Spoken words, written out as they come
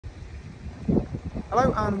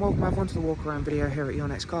Hello and welcome everyone to the walk around video here at your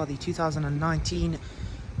next car, the 2019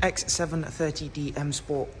 X730D M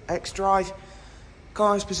Sport XDRIVE.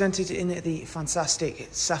 Car is presented in the fantastic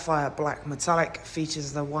sapphire black metallic,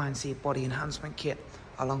 features the Y&C body enhancement kit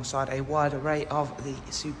alongside a wide array of the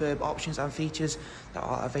superb options and features that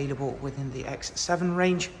are available within the X7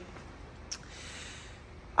 range.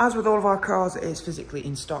 As with all of our cars, it is physically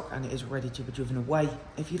in stock and it is ready to be driven away.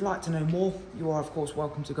 If you'd like to know more, you are of course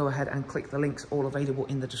welcome to go ahead and click the links all available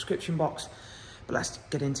in the description box. But let's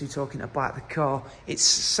get into talking about the car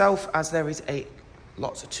itself, as there is a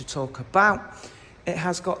lot to talk about. It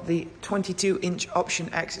has got the 22-inch option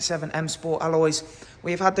X7 M Sport alloys. We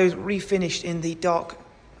have had those refinished in the dark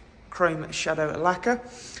chrome shadow lacquer.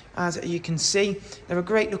 As you can see, they're a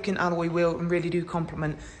great looking alloy wheel and really do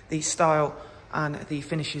complement the style and the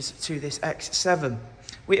finishes to this X7.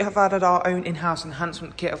 We have added our own in-house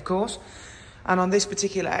enhancement kit, of course, and on this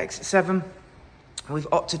particular X7 we've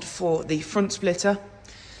opted for the front splitter,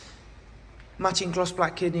 matching gloss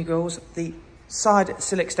black kidney grills, the side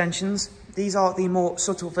sill extensions. These are the more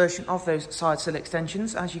subtle version of those side sill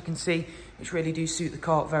extensions, as you can see, which really do suit the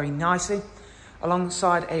car very nicely,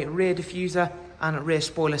 alongside a rear diffuser and a rear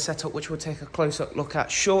spoiler setup, which we'll take a closer look at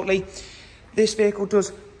shortly. This vehicle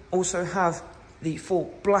does also have the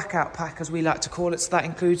full blackout pack, as we like to call it. So that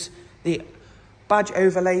includes the badge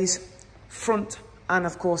overlays, front, and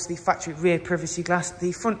of course the factory rear privacy glass.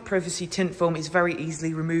 The front privacy tint film is very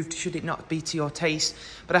easily removed should it not be to your taste.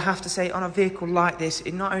 But I have to say, on a vehicle like this,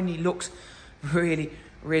 it not only looks really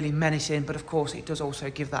menacing, but of course it does also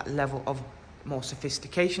give that level of more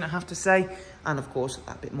sophistication, I have to say, and of course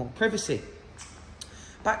that bit more privacy.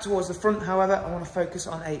 Back towards the front, however, I want to focus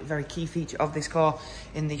on a very key feature of this car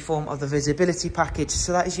in the form of the visibility package.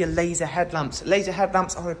 So that is your laser headlamps. Laser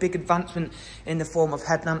headlamps are a big advancement in the form of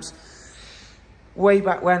headlamps. Way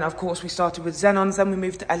back when, of course, we started with xenons, then we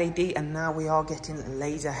moved to LED, and now we are getting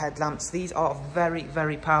laser headlamps. These are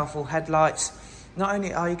very powerful headlights. Not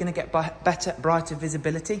only are you going to get better, brighter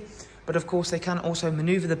visibility, but of course they can also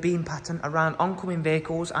maneuver the beam pattern around oncoming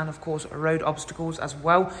vehicles and of course road obstacles as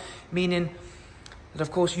well, meaning that of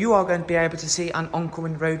course you are going to be able to see, and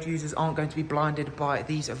oncoming road users aren't going to be blinded by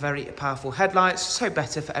these very powerful headlights, so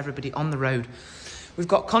better for everybody on the road. We've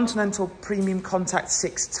got Continental Premium Contact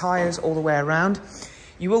 6 tyres all the way around.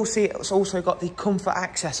 You will see it's also got the comfort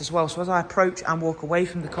access as well, so as I approach and walk away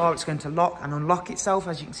from the car, it's going to lock and unlock itself,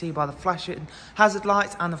 as you can see by the flashing hazard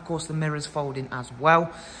lights, and of course the mirrors folding as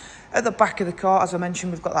well. At the back of the car, as I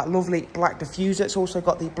mentioned, we've got that lovely black diffuser. It's also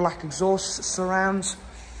got the black exhaust surrounds.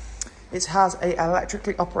 It has a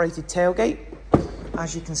electrically operated tailgate,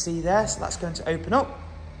 as you can see there, so that's going to open up.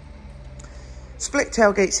 Split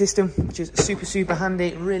tailgate system, which is super handy.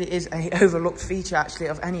 It really is a overlooked feature actually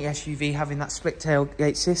of any SUV, having that split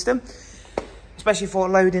tailgate system, especially for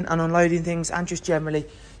loading and unloading things, and just generally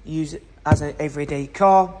use it as an everyday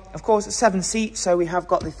car. Of course, it's 7 seats, so we have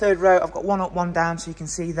got the third row. I've got one up, one down, so you can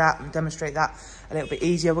see that and demonstrate that a little bit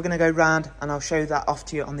easier. We're going to go round and I'll show that off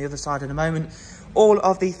to you on the other side in a moment. All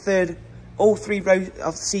three rows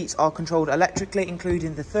of seats are controlled electrically,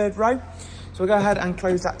 including the third row. So we'll go ahead and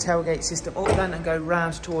close that tailgate system up then and go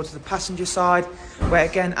round towards the passenger side, where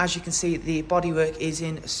again, as you can see, the bodywork is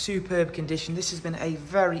in superb condition. This has been a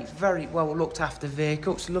very well looked after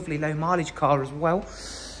vehicle. It's a lovely low mileage car as well.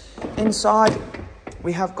 Inside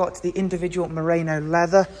we have got the individual merino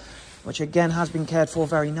leather, which again has been cared for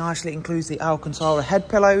very nicely. It includes the Alcantara head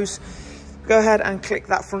pillows. Go ahead and click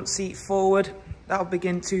that front seat forward. That'll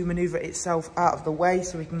begin to maneuver itself out of the way,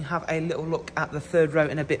 so we can have a little look at the third row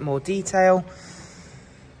in a bit more detail.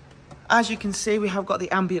 As you can see, we have got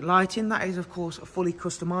the ambient lighting. That is of course fully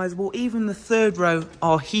customizable. Even the third row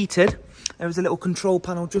are heated. There is a little control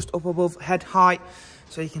panel just up above head height,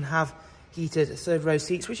 so you can have heated third row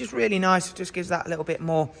seats, which is really nice. It just gives that a little bit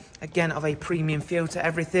more, again, of a premium feel to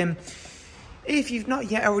everything. If you've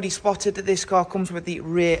not yet already spotted that this car comes with the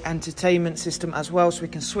rear entertainment system as well, so we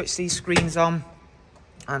can switch these screens on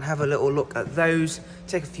and have a little look at those.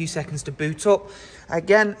 Take a few seconds to boot up.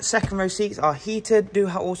 Again, second row seats are heated, do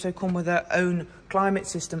also come with their own climate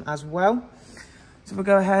system as well. So we'll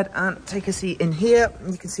go ahead and take a seat in here.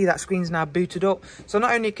 You can see that screen's now booted up. So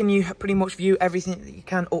not only can you pretty much view everything that you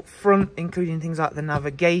can up front, including things like the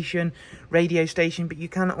navigation, radio station, but you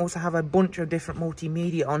can also have a bunch of different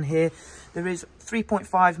multimedia on here. There is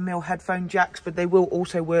 3.5mm headphone jacks, but they will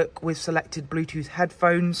also work with selected Bluetooth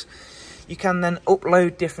headphones. You can then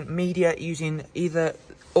upload different media using either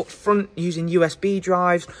up front using USB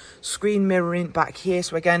drives, screen mirroring back here.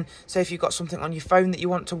 So again, say if you've got something on your phone that you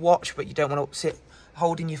want to watch, but you don't want to sit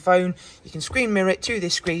holding your phone, you can screen mirror it to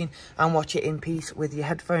this screen and watch it in peace with your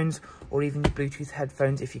headphones, or even your Bluetooth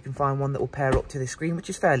headphones if you can find one that will pair up to this screen, which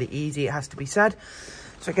is fairly easy, it has to be said.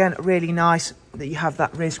 So again, really nice that you have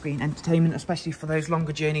that rear screen entertainment, especially for those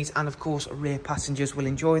longer journeys, and of course rear passengers will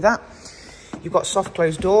enjoy that. You've got soft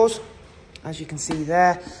closed doors, as you can see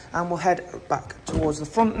there, and we'll head back towards the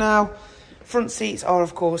front now. Front seats are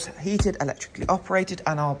of course heated, electrically operated,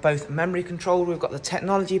 and are both memory controlled. We've got the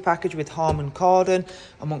technology package with Harman Kardon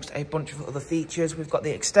amongst a bunch of other features. We've got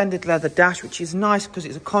the extended leather dash, which is nice because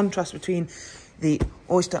it's a contrast between the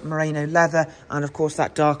oyster merino leather and of course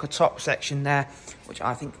that darker top section there, which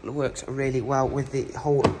I think works really well with the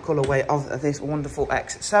whole colourway of this wonderful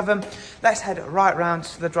X7. Let's head right round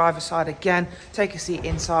to the driver's side again, take a seat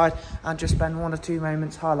inside and just spend 1 or 2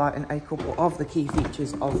 moments highlighting a couple of the key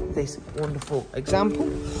features of this wonderful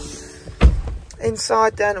example.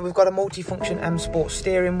 Inside then, we've got a multifunction M Sport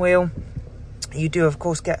steering wheel. You do of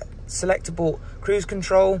course get selectable cruise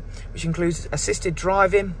control, which includes assisted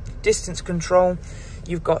driving, distance control.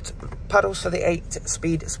 You've got paddles for the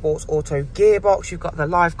 8-speed sports auto gearbox. You've got the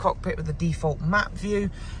live cockpit with the default map view,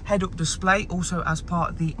 head-up display also as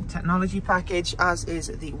part of the technology package, as is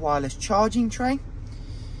the wireless charging tray.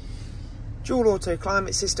 Dual auto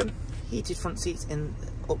climate system, heated front seats in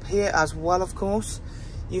up here as well of course.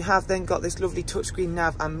 You have then got this lovely touchscreen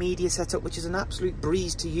nav and media setup, which is an absolute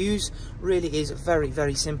breeze to use. Really is very,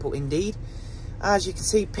 very simple indeed. As you can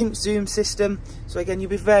see, pinch zoom system. So again, you'll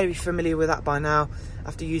be very familiar with that by now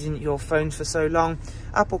after using your phones for so long.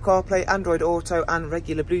 Apple CarPlay, Android Auto and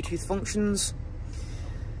regular Bluetooth functions.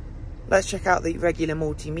 Let's check out the regular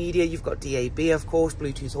multimedia. You've got DAB of course,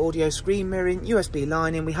 Bluetooth audio, screen mirroring, USB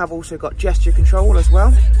line in. We have also got gesture control as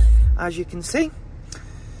well, as you can see.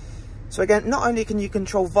 So again, not only can you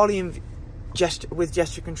control volume with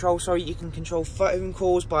gesture control, you can control phone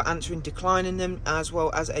calls by answering, declining them, as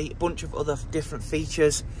well as a bunch of other different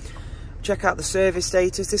features. Check out the service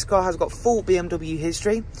status. This car has got full BMW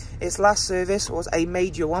history. Its last service was a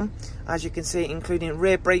major one, as you can see, including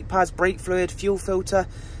rear brake pads, brake fluid, fuel filter.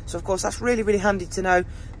 So of course that's really, really handy to know,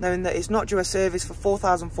 knowing that it's not due a service for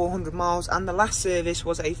 4,400 miles, and the last service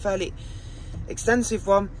was a fairly extensive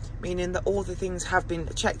one, meaning that all the things have been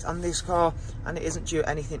checked on this car and it isn't due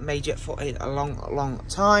anything major for a long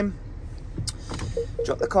time.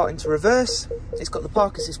 Drop the car into reverse. It's got the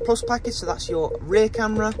Park Assist Plus package, so that's your rear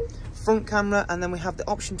camera, front camera, and then we have the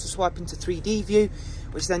option to swipe into 3D view,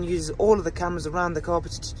 which then uses all of the cameras around the car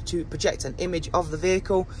to project an image of the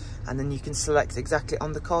vehicle, and then you can select exactly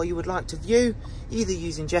on the car you would like to view, either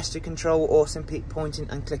using gesture control or simply pointing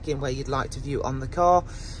and clicking where you'd like to view on the car.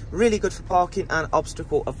 Really good for parking and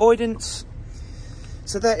obstacle avoidance.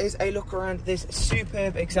 So there is a look around this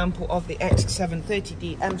superb example of the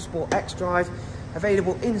X730D M Sport XDRIVE,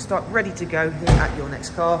 available in stock, ready to go here at your next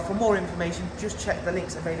car. For more information, just check the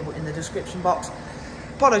links available in the description box.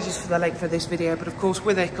 Apologies for the length for this video, but of course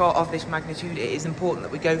with a car of this magnitude it is important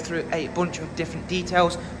that we go through a bunch of different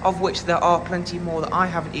details, of which there are plenty more that I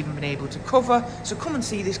haven't even been able to cover. So come and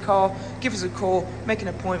see this car, give us a call, make an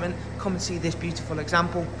appointment, come and see this beautiful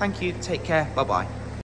example. Thank you, take care, bye bye.